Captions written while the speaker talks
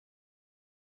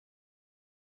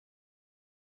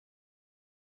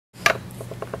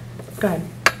Go ahead.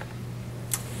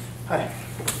 Hi.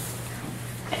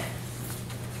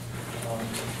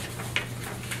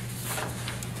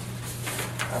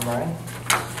 I'm Ryan.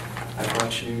 I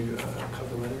brought you a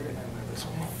cover letter and my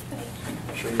resume.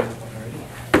 I'm sure you have one already.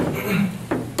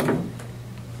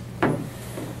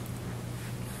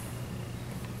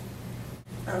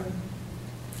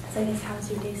 So I guess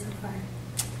how's your day so far?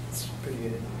 It's pretty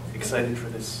good. Excited for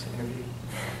this interview.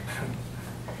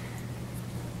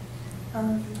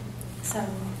 So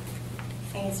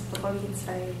I guess before we get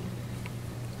started,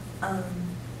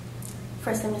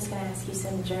 first I'm just going to ask you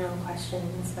some general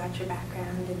questions about your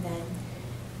background and then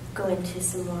go into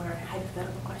some more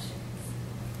hypothetical questions.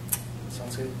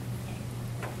 Sounds good.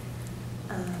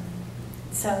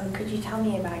 So could you tell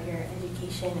me about your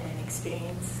education and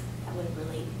experience that would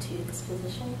relate to this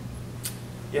position?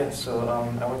 Yeah, so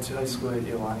I went to high school at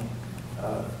Iolani,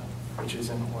 which is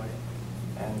in Hawaii.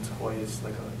 And Hawaii is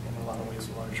like in a lot of ways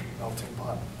a large melting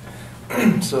pot.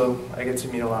 So I get to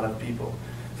meet a lot of people,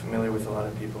 familiar with a lot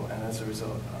of people, and as a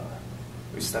result,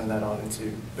 we stem that out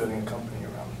into building a company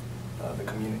around the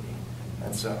community.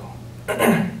 And so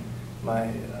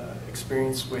my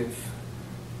experience with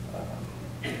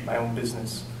my own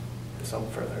business has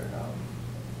helped further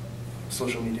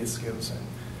social media skills, and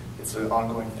it's an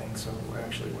ongoing thing, so we're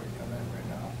actually working on that right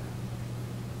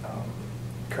now.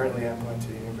 Currently I'm going to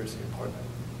the University of Portland,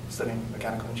 studying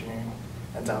mechanical engineering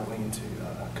and dabbling into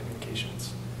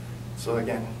communications. So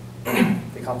again,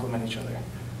 they complement each other.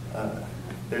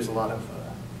 There's a lot of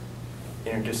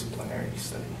interdisciplinary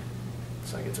study,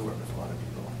 so I get to work with a lot of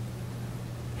people.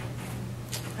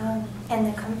 And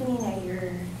the company that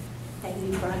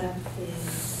you brought up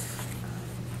is,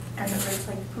 I remember it's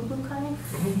like Pubukai,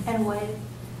 and what,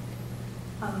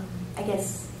 I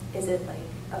guess, is it like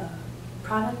a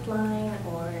product line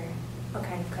or what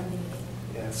kind of company?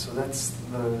 Yeah, so that's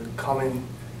the common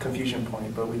confusion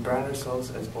point, but we brand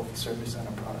ourselves as both a service and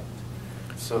a product.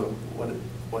 So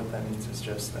what that means is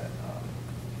just that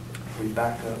we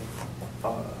back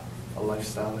up a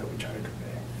lifestyle that we try to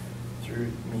convey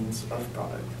through means of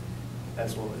product,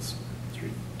 as well as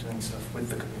through doing stuff with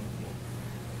the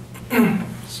community.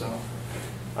 So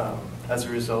as a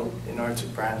result, in order to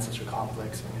brand such a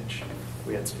complex image,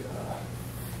 we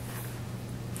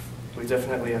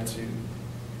definitely had to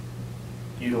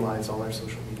utilize all our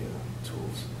social media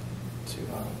tools to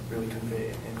really convey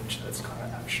an image that's kind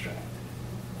of abstract,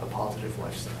 a positive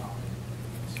lifestyle.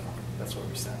 So that's where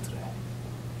we stand today.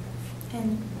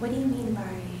 And what do you mean by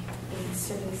a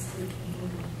service to the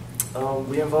community?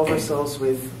 We involve ourselves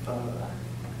with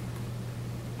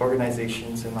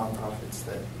organizations and nonprofits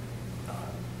that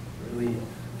really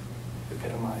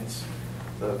epitomize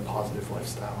the positive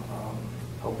lifestyle,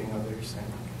 helping others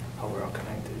and how we're all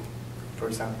connected. For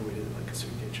example, we did like a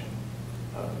soup kitchen,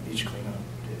 beach cleanup,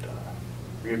 we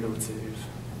did rehabilitative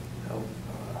help,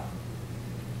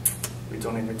 we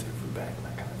donated to the food bank,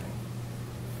 that kind of thing.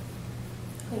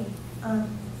 Okay,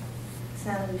 so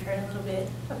now that we've heard a little bit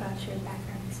about your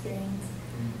background experience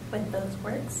with those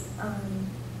works,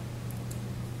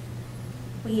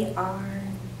 we are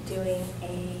doing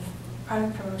a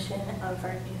product promotion of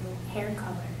our new hair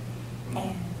color,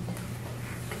 and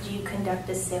could you conduct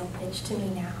a sale pitch to me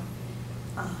now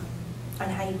on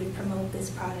how you would promote this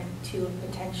product to a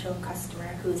potential customer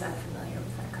who's unfamiliar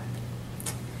with our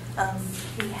company?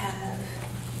 We have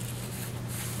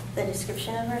the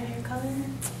description of our hair color,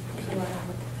 if you want to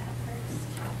look at that first.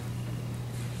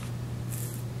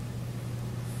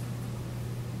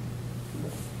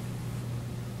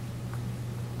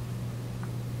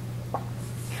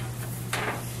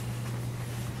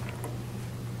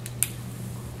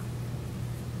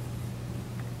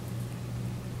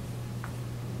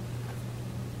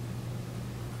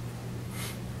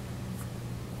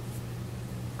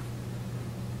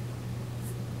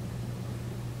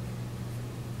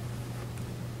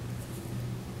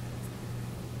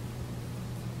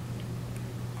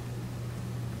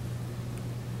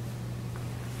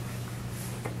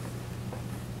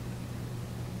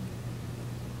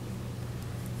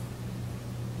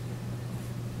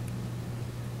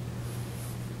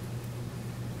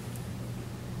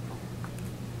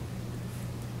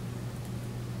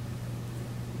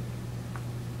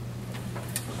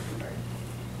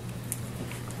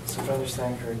 So if I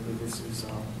understand correctly, this is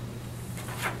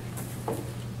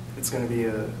it's going to be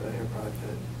a hair product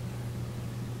that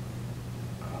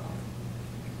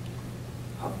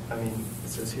I mean, it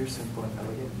says here simple and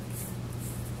elegant.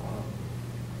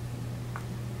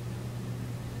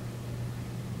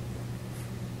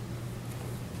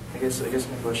 I guess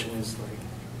my question is like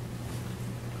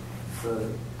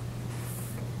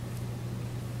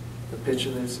the pitch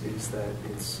of this is that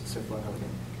it's simple and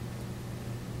elegant.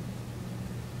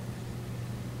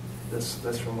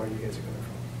 That's from where you guys are coming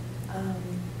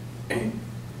from.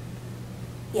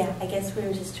 Yeah, I guess we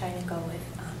were just trying to go with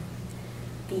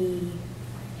the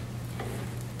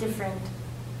different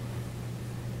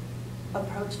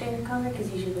approach to hair color,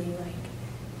 because usually like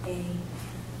a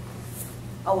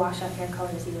wash-off hair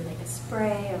color is either like a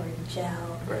spray or a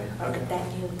gel, right. or Okay. like that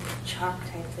new chalk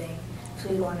type thing. So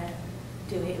we want to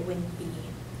do it. It wouldn't be.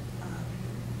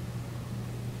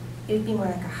 It would be more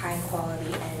like a high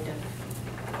quality end of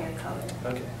hair color.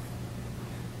 Okay.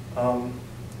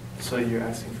 So you're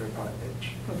asking for a product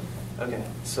pitch. Okay.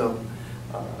 So,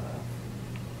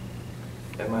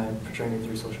 am I portraying it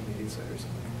through social media site or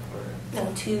something? Or?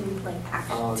 No, to like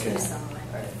actually to someone. All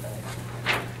right.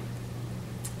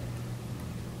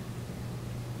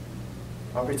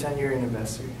 I'll pretend you're an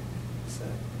investor.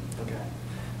 Okay.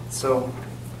 So,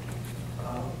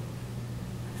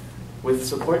 with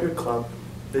Support Your Club,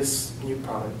 this new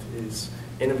product is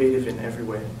innovative in every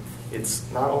way. It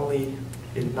not only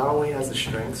has the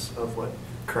strengths of what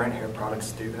current hair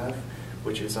products do have,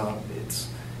 which is it's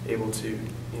able to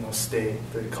stay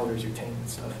the colors retain and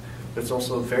stuff, but it's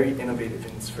also very innovative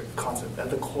in its concept. At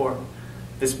the core,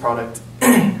 this product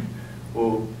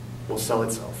will sell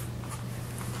itself.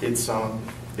 It's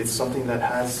something that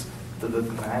has the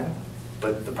demand,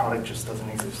 but the product just doesn't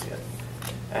exist yet.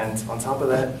 And on top of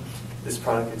that, this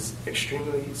product is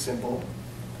extremely simple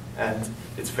and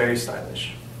it's very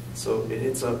stylish. So it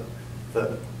hits up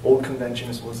the old convention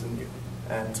as well as the new.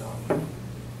 And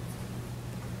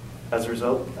as a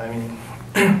result, I mean,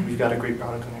 we've got a great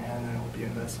product on your hand, and I hope you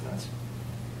invest in us.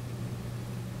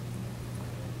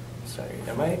 Sorry,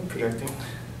 am I projecting?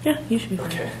 Yeah, you should be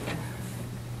fine. Okay.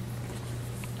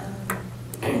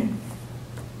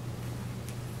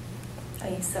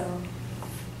 Okay, so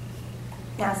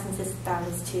now since that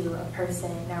was to a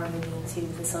person, now we're moving to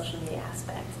the social media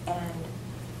aspect, and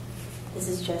this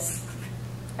is just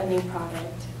a new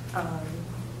product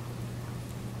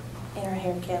in our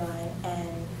hair care line.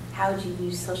 And how would you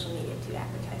use social media to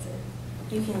advertise it?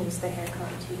 You can use the hair color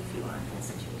too if you want in this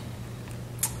situation.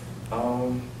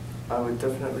 I would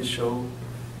definitely show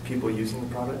people using the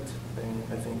product.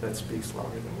 I think that speaks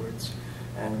louder than words.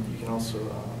 And you can also,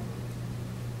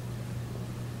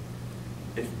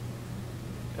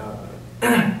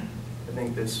 I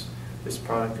think this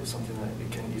product is something that you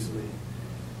can easily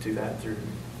do that through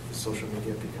the social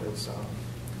media, because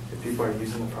if people are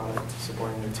using the product,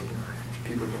 supporting their team,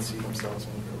 people can see themselves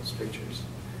in those pictures.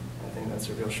 I think that's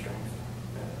a real strength.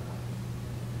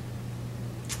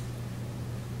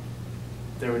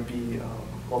 There would be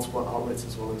multiple outlets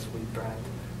as well as we brand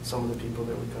some of the people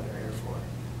that we cut our hair for.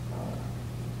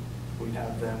 We'd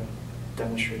have them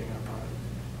demonstrating our product.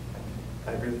 And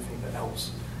I really think that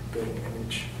helps build an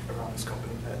image around this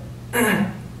company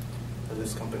that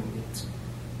this company needs.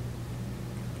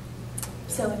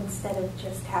 So instead of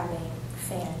just having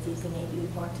fans using it, you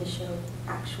would want to show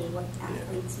actual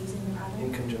athletes using the product?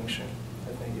 In conjunction.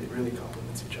 I think it really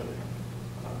complements each other.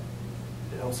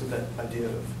 It helps with that idea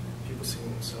of people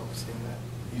seeing themselves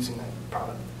using that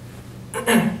product.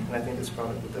 And I think this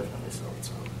product would definitely sell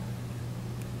itself.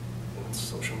 And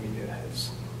social media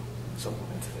has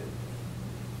supplemented it.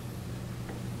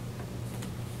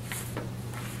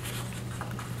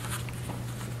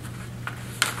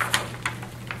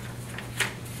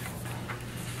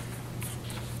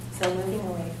 So moving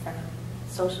away from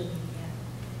social media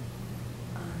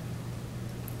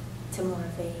to more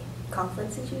of a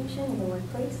conflict situation in the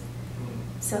workplace.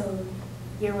 So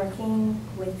you're working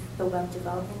with the web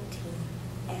development team,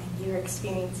 and you're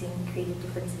experiencing creative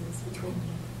differences between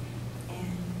you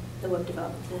and the web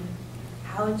development team.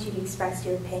 How would you express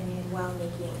your opinion while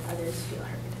making others feel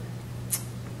heard?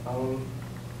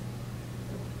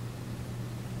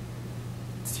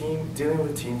 Dealing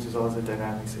with teams is always a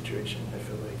dynamic situation. I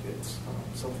feel like it's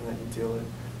something that you deal with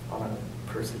on a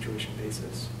per situation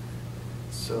basis.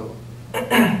 So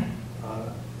I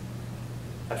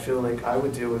feel like I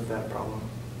would deal with that problem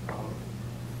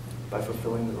by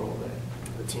fulfilling the role that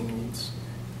the team needs.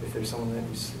 If there's someone that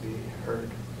needs to be heard,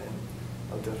 then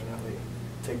I'll definitely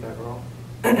take that role.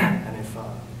 And if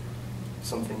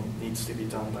something needs to be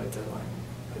done by deadline,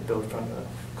 I build from the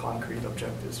concrete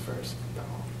objectives first.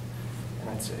 And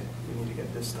I'd say, we need to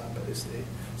get this done by this date.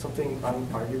 Something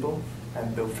unarguable,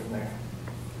 and build from there.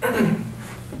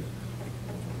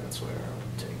 That's where I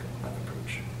would take that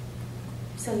approach.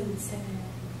 So you would say?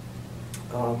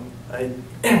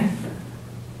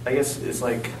 I guess it's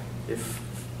like if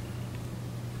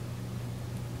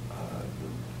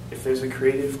there's a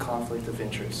creative conflict of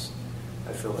interest,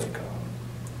 I feel like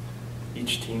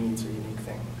each team needs a unique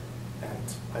thing,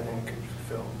 and I think it could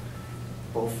fulfill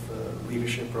both the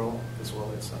leadership role as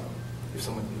well as if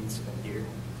someone needs an ear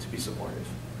to be supportive.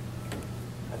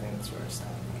 I think that's where I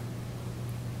stand.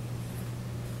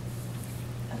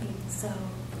 Okay, so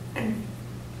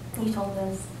you told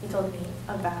me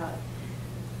about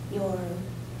your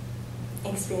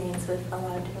experience with a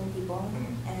lot of different people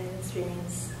and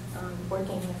experience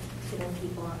working with different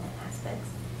people on aspects.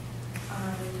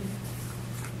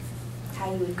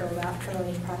 How you would go about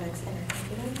promoting products in our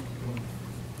company.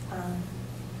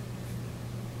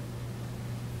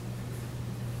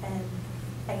 And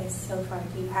I guess so far,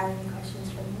 do you have any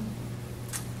questions for me?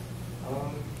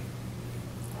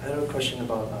 I had a question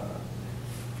about,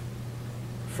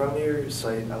 from your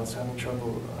site, I was having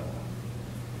trouble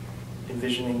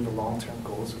envisioning the long-term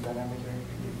goals of dynamic area.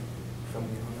 Could you fill me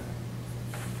in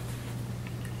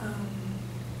on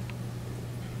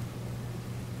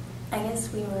that? I guess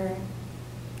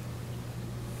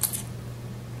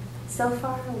so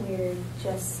far we're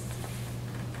just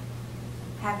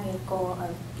having a goal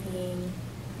of being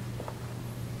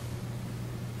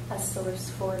a source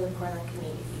for the Portland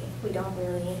community. We don't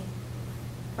really,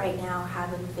 right now,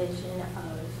 have a vision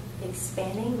of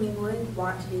expanding. We would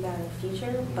want to do that in the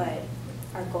future, but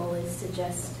our goal is to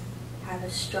just have a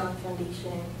strong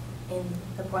foundation in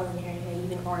the Portland area,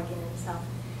 even Oregon itself.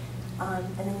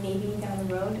 And then maybe down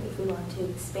the road, if we want to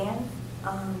expand.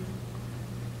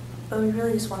 But we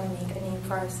really just want to make a name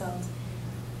for ourselves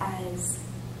as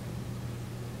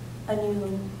a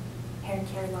new hair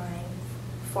care line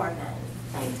for men.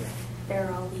 Right? There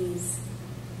are all these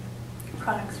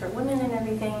products for women and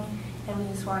everything, and we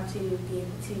just want to be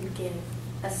able to give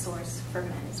a source for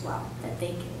men as well, that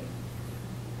they can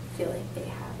feel like they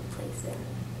have a place in,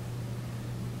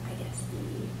 I guess,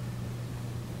 the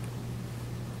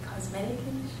cosmetic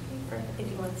industry,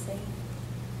 if you want to say.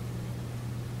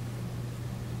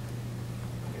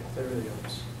 Okay, that really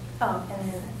helps. Oh, and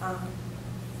then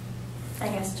I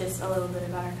guess just a little bit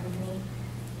about our company.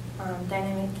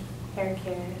 Dynamic Air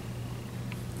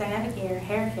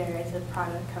Hair Care is a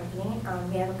product company.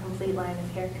 We have a complete line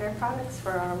of hair care products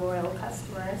for our loyal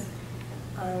customers,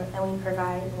 and we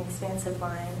provide an expansive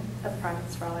line of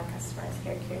products for all our customers'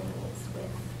 hair care needs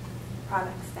with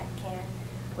products that can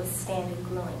withstand a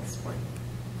grueling sport.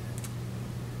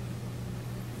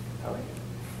 I like it.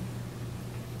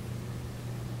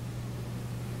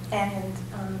 And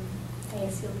I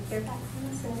guess you'll hear back from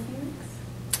us in a few weeks.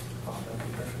 Oh, that'd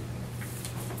be perfect.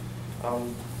 Well,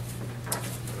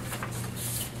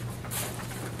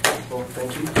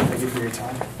 thank you. Thank you for your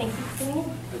time. Thank you for coming in.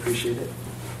 I appreciate it.